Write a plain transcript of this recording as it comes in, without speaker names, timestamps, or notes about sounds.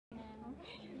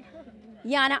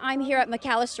Yana, I'm here at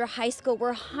McAllister High School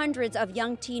where hundreds of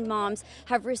young teen moms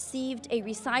have received a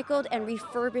recycled and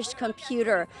refurbished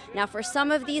computer. Now, for some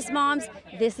of these moms,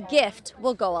 this gift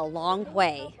will go a long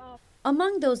way.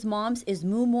 Among those moms is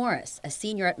Moo Morris, a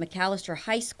senior at McAllister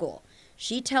High School.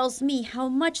 She tells me how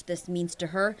much this means to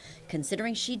her,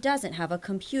 considering she doesn't have a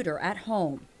computer at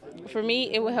home. For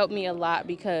me, it will help me a lot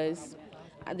because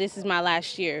this is my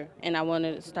last year and I want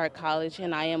to start college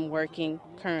and I am working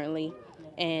currently,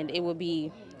 and it will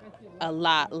be a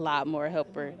lot more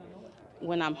helper.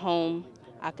 When I'm home,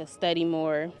 I can study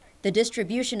more. The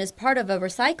distribution is part of a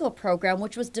recycle program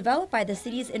which was developed by the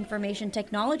city's Information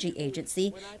Technology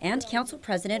Agency and Council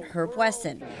President Herb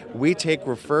Wesson. We take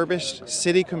refurbished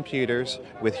city computers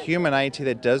with human IT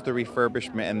that does the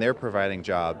refurbishment, and they're providing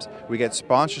jobs. We get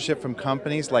sponsorship from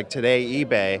companies like today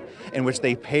eBay, in which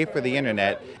they pay for the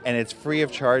internet, and it's free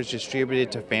of charge,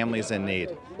 distributed to families in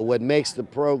need. What makes the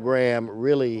program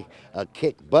really a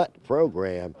kick-butt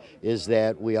program is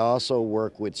that we also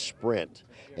work with Sprint,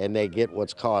 and they get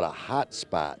what's called a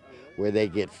hotspot, where they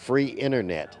get free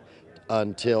internet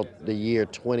until the year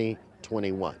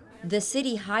 2021. The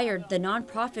city hired the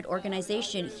nonprofit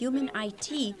organization Human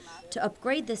IT to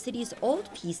upgrade the city's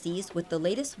old PCs with the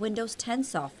latest Windows 10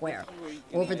 software.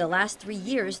 Over the last 3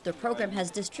 years, the program has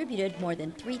distributed more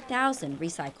than 3,000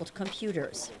 recycled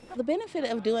computers. The benefit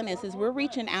of doing this is we're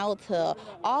reaching out to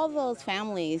all those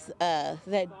families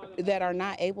that are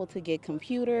not able to get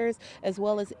computers as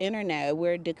well as internet.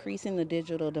 We're decreasing the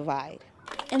digital divide.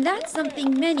 And that's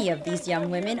something many of these young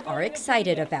women are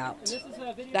excited about.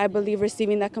 I believe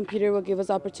receiving that computer will give us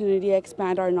opportunity to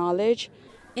expand our knowledge.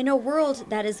 In a world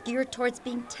that is geared towards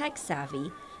being tech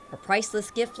savvy, a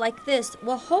priceless gift like this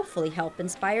will hopefully help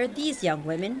inspire these young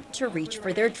women to reach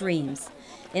for their dreams.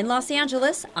 In Los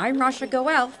Angeles, I'm Rasha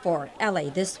Goel for LA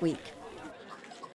This Week.